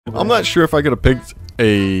I'm not sure if I could have picked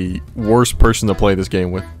a worse person to play this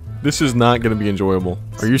game with. This is not going to be enjoyable.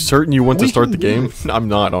 Are you certain you want to start the game? I'm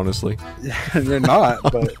not, honestly. You're not,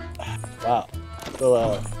 but wow.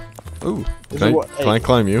 So, ooh, can I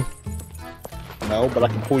climb you? No, but I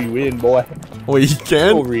can pull you in, boy. Oh, you can?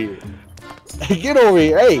 Get over here. Get over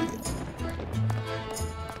here, hey!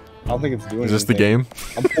 I don't think it's doing anything. Is this the game?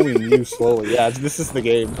 I'm pulling you slowly. Yeah, this is the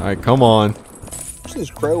game. Alright, come on. Where's this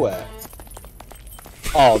crow at?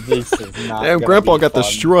 Oh, this is not. Damn, Grandpa got the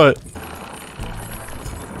strut.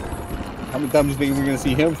 How many times do you think we're gonna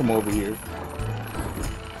see him from over here?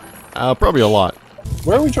 Probably a lot.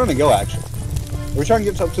 Where are we trying to go, actually? Are we trying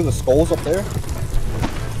to get up to the skulls up there?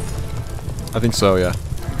 I think so, yeah.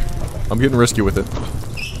 I'm getting risky with it.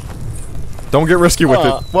 Don't get risky with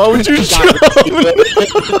it. Why would you jump?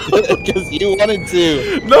 Because you wanted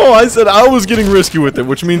to. No, I said I was getting risky with it,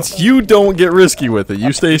 which means you don't get risky with it.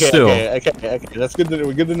 You stay still. Okay. That's good to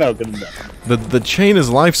know. Good to know. Good to know. The chain is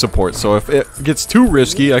life support, so if it gets too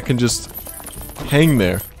risky, I can just hang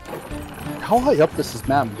there. How high up does this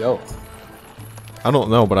map go? I don't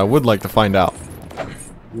know, but I would like to find out.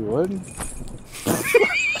 You would?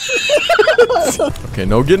 Okay,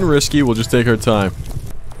 no getting risky. We'll just take our time.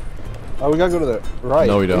 Oh, we gotta go to the right.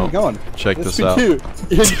 No, we don't. Where are we going? Check this out. You're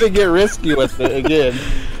gonna get risky with it again.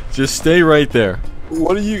 Just stay right there.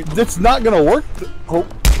 What are you? That's not gonna work. Oh.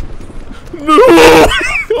 No!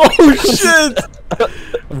 Oh shit!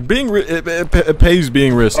 It pays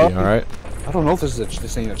being risky. All right. I don't know if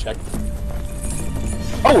this ain't a checkpoint.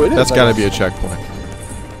 Oh, it is. That's gotta be a checkpoint.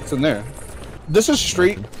 It's in there. This is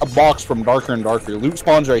straight a box from Darker and Darker. Loot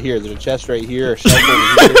spawns right here. There's a chest right here. A shelf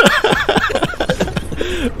over here.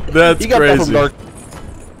 That's crazy. That from Dark.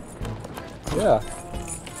 Yeah.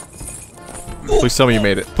 Please tell me you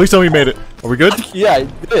made it. Please tell me you made it. Are we good? Yeah, I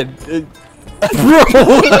did. Bro!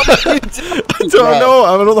 I don't know.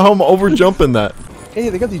 I don't know how I'm over jumping that. Hey,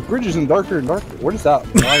 they got these bridges in Darker and Darker. What is that?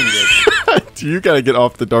 You gotta get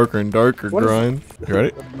off the Darker and Darker grind. You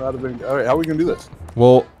ready? Alright, how are we gonna do this?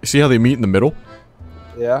 Well, you see how they meet in the middle?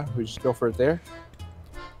 Yeah, we just go for it there?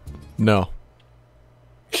 No.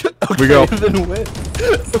 Okay, we go. Then win.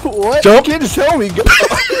 What? Jump! You can't just tell me. Go.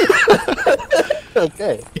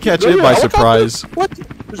 Okay. You catch it by surprise. What?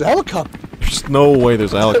 There's a helicopter. There's no way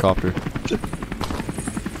there's a helicopter.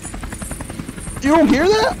 You don't hear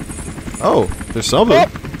that? Oh, there's something.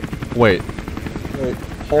 Wait.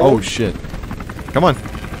 Hold. Oh shit. Come on.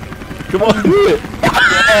 Come on. Do it.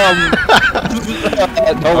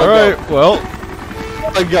 Alright, well.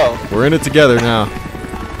 Let go. We're in it together now.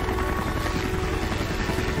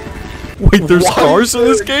 Wait, there's cars in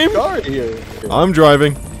this game? I'm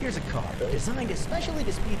driving. Here's a car designed especially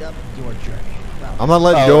to speed up your journey. Well, I'm not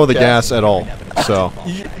letting go of the gas at all. So.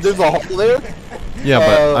 There's a hole there? Yeah,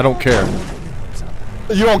 but I don't care.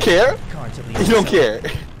 You don't care? You don't care.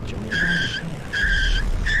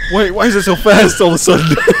 Wait, why is it so fast all of a sudden?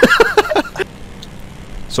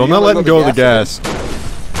 So I'm not letting go of the gas.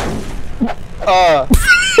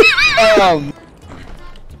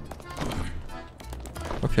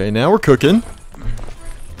 Okay, now we're cooking.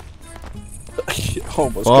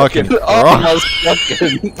 Almost fucking. Cooking. Almost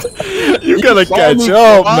fucking. You gotta catch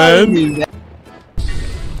up, man.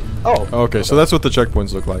 Oh. Okay, so that's what the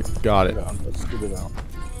checkpoints look like. Got it. Let's get it out.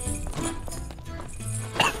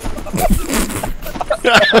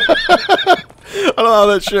 I don't know how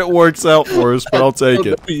that shit works out for us, but I'll take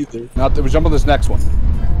it. Now we jump on this next one.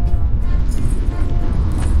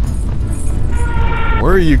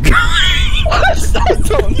 Where are you going? I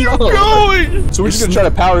don't know. Going? So we're just gonna try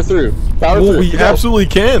to power through. Well, we absolutely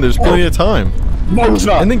can. There's plenty of time. No, it's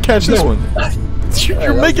not. And then catch this one.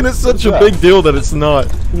 You're making it such a big deal that it's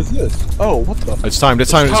not. What is this? Oh, what the? It's time.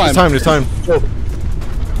 It's time. It's time. It's time.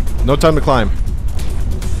 No time to climb.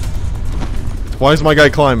 Why is my guy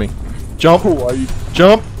climbing? Jump. Who are you?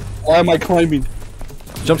 Jump. Why am I climbing?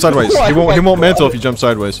 Jump sideways. He won't mantle if you jump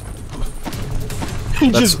sideways.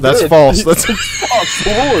 That's false. That's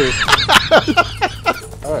false.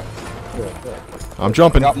 Alright. I'm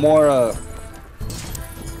jumping. Got more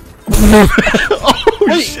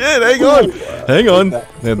Oh shit, hang on. Hang on.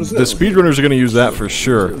 The speedrunners are gonna use that for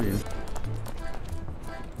sure.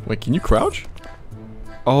 Wait, can you crouch?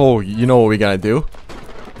 Oh, you know what we gotta do?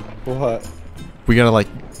 What? We gotta like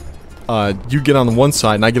you get on one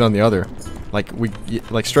side and I get on the other. Like we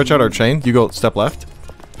stretch out our chain, you go step left.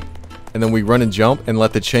 And then we run and jump and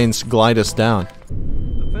let the chains glide us down.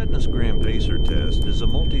 The Fitness Gram Pacer test is a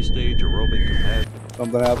multi-stage aerobic capacity.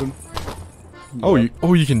 Something happened. Oh,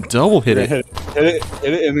 you can double hit it. Hit it,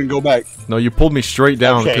 and then go back. No, you pulled me straight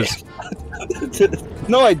down because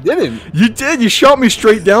No, I didn't. You did. You shot me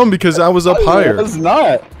straight down because I was up higher. I was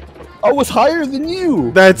not. I was higher than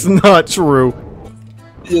you. That's not true.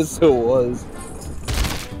 Yes, it was.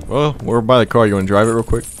 Well, we're by the car. You want to drive it real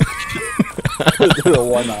quick?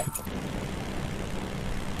 Why not?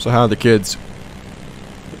 So how are the kids?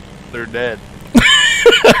 They're dead.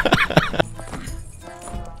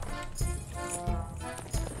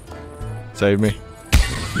 Save me.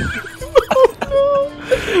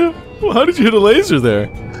 Well, how did you hit a laser there?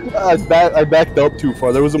 I backed up too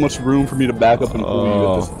far. There wasn't much room for me to back up and pull you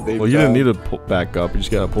at the same well, you time. didn't need to back up. You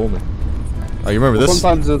just gotta pull me. Oh, you remember this?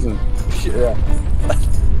 Sometimes it isn't. Yeah.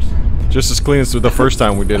 Just as clean as the first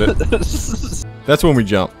time we did it. That's when we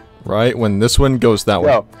jump, right? When this one goes that way.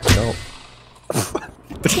 No. No.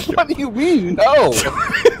 What do you mean? No.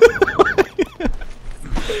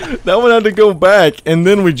 That one had to go back, and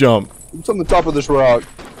then we jump. It's on the top of this rock.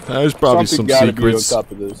 There's probably Something some gotta secrets. be on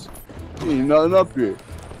top of this. Ain't nothing up here.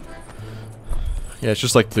 Yeah, it's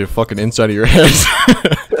just like the fucking inside of your head.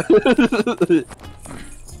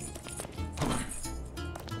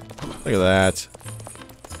 Look at that.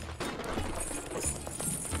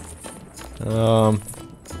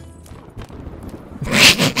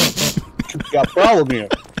 Got a problem here.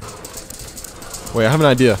 Wait, I have an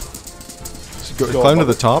idea. Just Go climb to above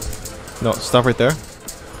the it. top. No, stop right there.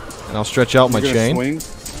 And I'll stretch out my You're gonna chain.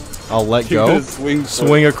 Swing. I'll let You're go. gonna swing.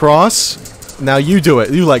 Swing across. Now you do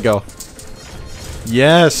it. You let go.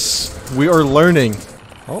 Yes, we are learning.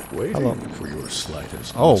 Oh, Waiting hello. for your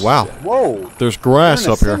slightest. Oh, wow. Whoa. There's grass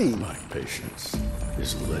We're up in a here. city. My patience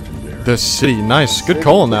is legendary. The city, nice. Good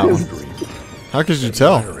call on that one. How could you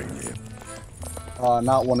tell? Admiring you.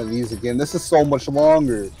 Not one of these again. This is so much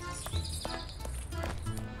longer.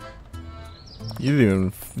 You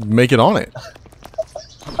didn't even make it on it.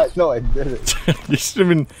 No, I did it. You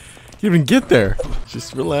didn't even get there.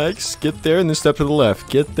 Just relax, get there, and then step to the left.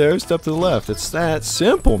 Get there, step to the left. It's that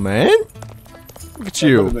simple, man. Look at That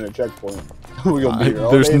you. would've been a checkpoint. We gonna be here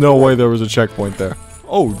all There's day no for way there was a checkpoint there.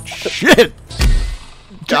 Oh shit!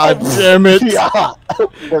 God damn it! it. Yeah,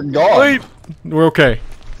 we're gone. Wait, we're okay.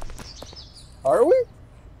 Are we?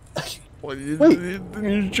 Wait, You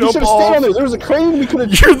you should jump have stayed on off. there. There was a crane. We could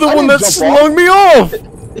have. You're the one that slung me off.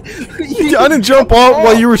 I didn't jump off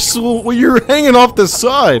while you were while you were hanging off the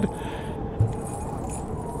side.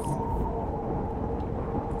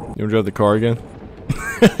 You wanna drive the car again?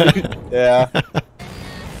 Yeah.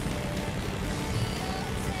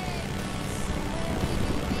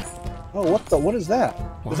 Oh, what the? What is that?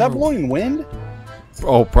 Is that blowing wind?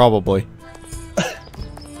 Oh, probably.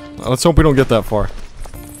 Let's hope we don't get that far.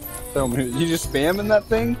 Tell me, you just spamming that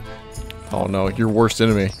thing? Oh no, your worst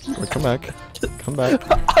enemy. Wait, come back. Come back.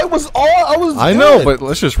 I was. I know, but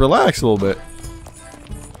let's just relax a little bit.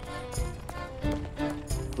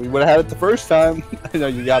 we would have had it the first time. I know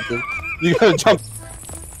you got this. You gotta jump.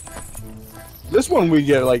 This one we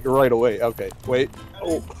get like right away. Okay, wait.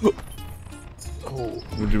 Oh. Oh.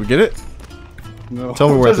 Did we get it? No. Tell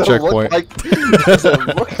me we're at the Does it look checkpoint. like- does it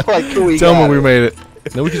look like we Tell got me we it? made it.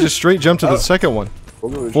 Then we can just straight jump to the second one.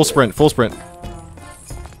 Holy Full shit. sprint, full sprint.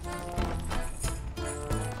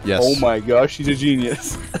 Yes. Oh my gosh, she's a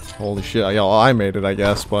genius. Holy shit. Yeah, well, I made it, I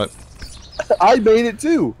guess, but... I made it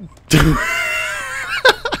too.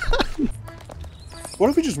 What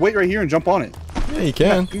if we just wait right here and jump on it? Yeah, you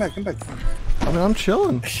can. Come back, come back. I mean, I'm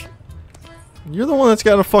chilling. You're the one that's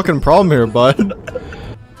got a fucking problem here, bud.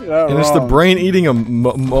 And it's the brain eating a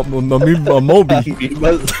Moby.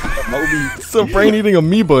 It's the brain eating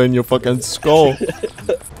amoeba in your fucking skull.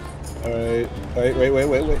 Alright. Wait.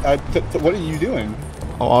 What are you doing?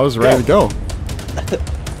 Oh, I was ready to go.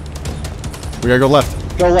 We gotta go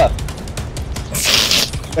left. Go left.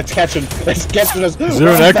 That's catching. That's catching us. Is there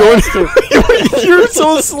an echo in here? You're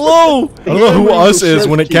so slow. I don't know who us is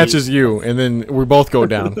when it catches you, and then we both go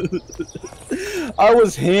down. I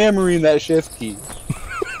was hammering that shift key.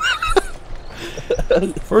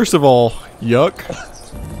 First of all, yuck.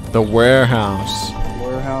 The warehouse.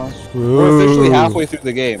 Warehouse. We're officially Ooh. halfway through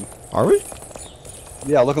the game. Are we?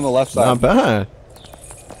 Yeah, look on the left side. Not bad.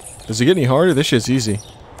 Does it get any harder? This shit's easy.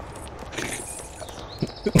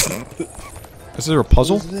 Is there a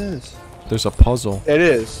puzzle? What is this? There's a puzzle. It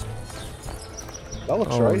is. That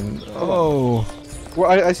looks Oh, right. oh. Well,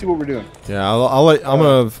 I see what we're doing. Yeah, I'll let. I'm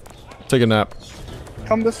gonna take a nap.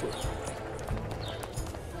 Come this way.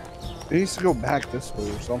 It needs to go back this way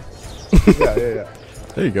or something. yeah.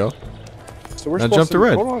 There you go. So we're Now supposed jump to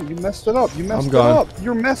red. Hold on, you messed it up. You messed it gone. up.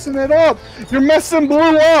 You're messing it up. You're messing Blue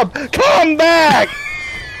up. Come back.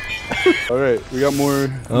 All right, we got more.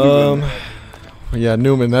 Yeah,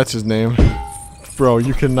 Newman. That's his name. Bro,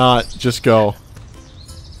 you cannot just go.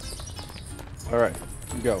 All right.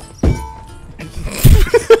 Go.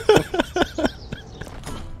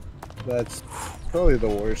 That's probably the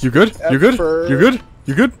worst. You good? You good? You good?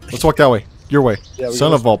 You good? Let's walk that way. Your way. Yeah, we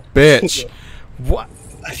Son go of a bitch. What?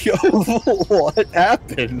 Yo, what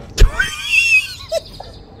happened?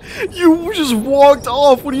 You just walked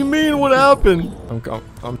off. What do you mean? What happened?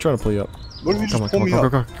 I'm trying to pull you up. What if you Come on, just pull come on, me come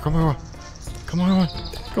up? on, come on, come on,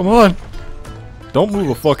 come on. Don't move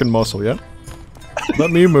a fucking muscle, yeah?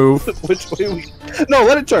 Let me move. Which way we? No,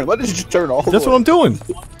 let it turn. Let it just turn all the way. That's what I'm doing.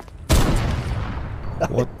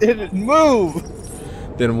 What? It didn't move.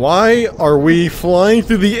 Then why are we flying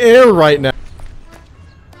through the air right now?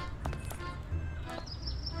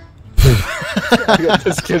 I got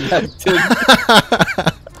disconnected.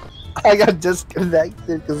 I got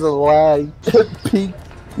disconnected because of the lag.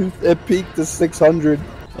 It peaked to 600.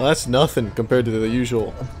 Well, that's nothing compared to the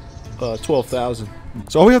usual 12,000.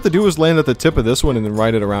 So all we have to do is land at the tip of this one and then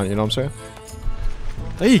ride it around, you know what I'm saying?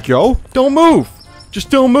 There you go. Don't move. Just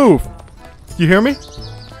don't move. You hear me?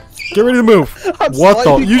 Get ready to move. What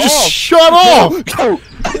the? You just shut off! Go.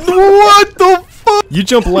 What the fuck? You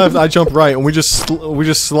jump left, I jump right, and we just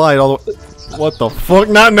slide all the. What the fuck?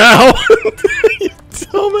 Not now! You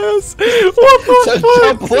dumbass! What the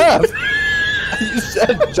fuck? Jump left. You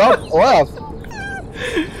said jump left.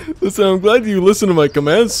 Listen, I'm glad you listen to my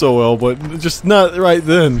commands so well, but just not right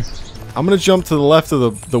then. I'm gonna jump to the left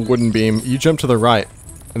of the wooden beam. You jump to the right,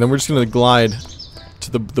 and then we're just gonna glide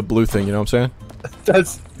to the blue thing. You know what I'm saying?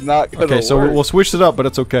 That's not gonna Okay, so work. we'll switch it up, but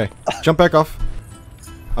it's okay. Jump back off.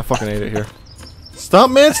 I fucking ate it here. Stop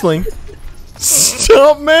mantling.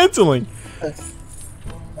 Stop mantling.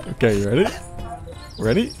 Okay, you ready?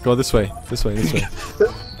 Ready? Go this way. This way. This way.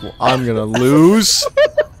 Well, I'm gonna lose.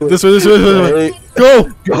 This way. This way. This way. Go.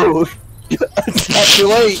 Go. It's not too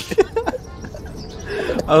late.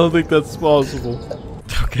 I don't think that's possible.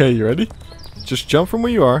 Okay, you ready? Just jump from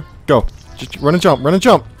where you are. Go. Just run and jump. Run and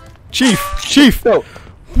jump. Chief. Chief. No.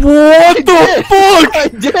 What the fuck? I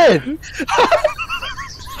did.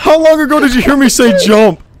 How long ago did you hear me say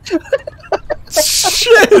jump?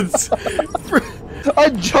 Shit! I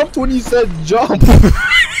jumped when you said jump.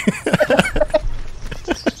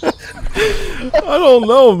 I don't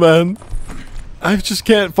know, man. I just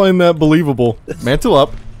can't find that believable. Mantle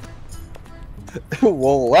up. It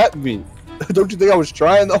won't let me. Don't you think I was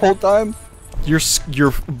trying the whole time? Your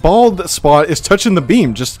bald spot is touching the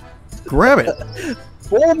beam. Just grab it.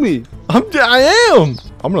 Fool me. I am.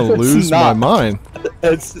 I'm gonna It's lose my not. mind.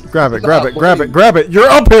 It's Grab it. Grab not it. Grab it. letting- Grab it. You're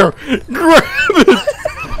up here. Grab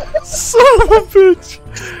it. Son of a bitch.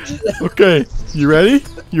 Okay. You ready?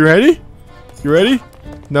 You ready? You ready?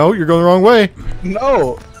 No, you're going the wrong way.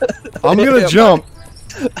 No. I'm gonna jump.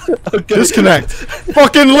 Okay. Disconnect.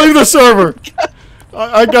 Fucking leave the server.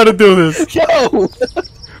 I gotta do this. Yo.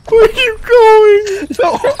 Where are you going?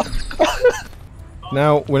 No.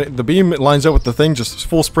 Now, when the beam lines up with the thing, just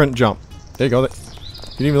full sprint jump. There you go. You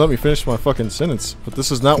didn't even let me finish my fucking sentence. But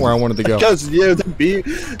this is not where I wanted to go. Because yeah, the beam.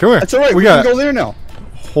 Come here. That's alright. We We can got go it. there now.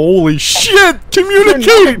 Holy shit! We're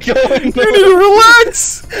Communicate! not going You there. need to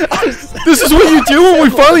relax! This is what you do when we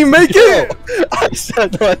finally make Yo. it! I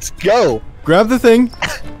said let's go. Grab the thing.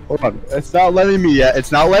 Hold on. It's not letting me yet.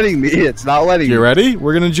 It's not letting me. It's not letting me. You ready?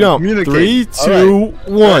 We're gonna jump. Communicate. 3, 2,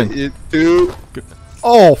 1. 2.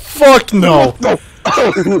 Oh, fuck no! No.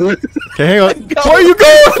 Okay, hang on. Where are you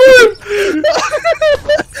going?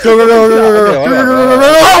 Go, go, go, go, go, go, go, go,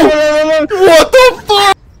 go, go, go. What the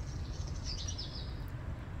fuck?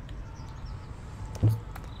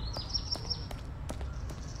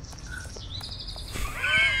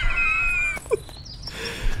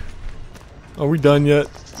 Are we done yet?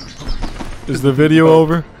 Is the video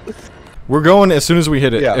over? We're going as soon as we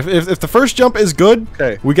hit it. Yeah. If the first jump is good,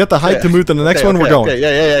 Okay. we get the height Yeah. to move to the next Okay, one, we're okay, going. okay,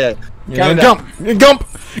 yeah. Yeah, Count and it down. jump!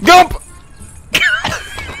 Gump!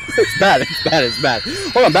 It's bad. It's bad.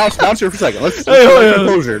 Hold on, bounce here for a second. Let's Hey, get hold my on.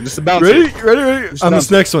 composure. Just a bounce. Ready? here. Ready? Just On this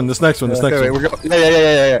bounce next one, this next one. Okay, wait, we're going.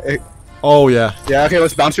 Yeah. Oh, yeah. Yeah, okay,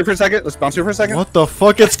 let's bounce here for a second. What the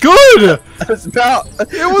fuck? It's good! It's about.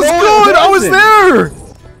 It was good! I was there!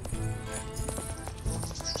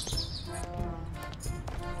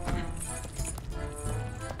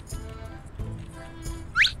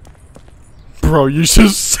 Bro, you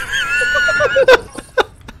just...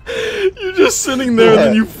 You're just sitting there and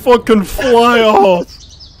then you fucking fly off.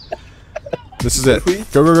 This is it.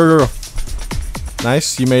 Go, go, go, go, go.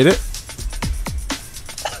 Nice, you made it.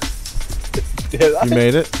 Did I? You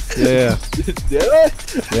made it. Yeah, Did I?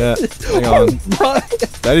 yeah. Hang on.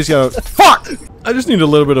 What? Daddy's got a... Fuck! I just need a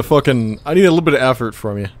little bit of fucking... I need a little bit of effort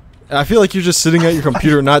from you. I feel like you're just sitting at your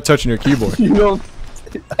computer not touching your keyboard. You know.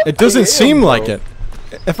 It doesn't I am, seem like bro. it.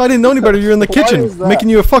 If I didn't know any better, you're in the Why kitchen is that? making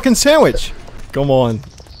you a fucking sandwich. Come on.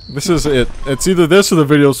 This is it. It's either this or the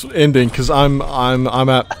video's ending because I'm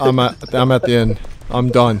at the end. I'm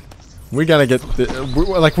done. We gotta get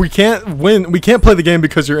like we can't win. We can't play the game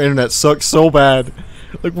because your internet sucks so bad.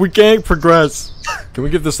 Like we can't progress. Can we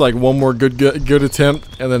give this like one more good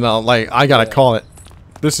attempt and then I gotta call it.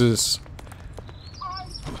 This is.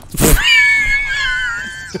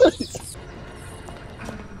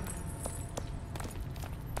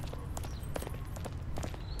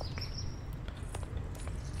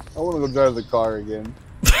 I want to go drive the car again.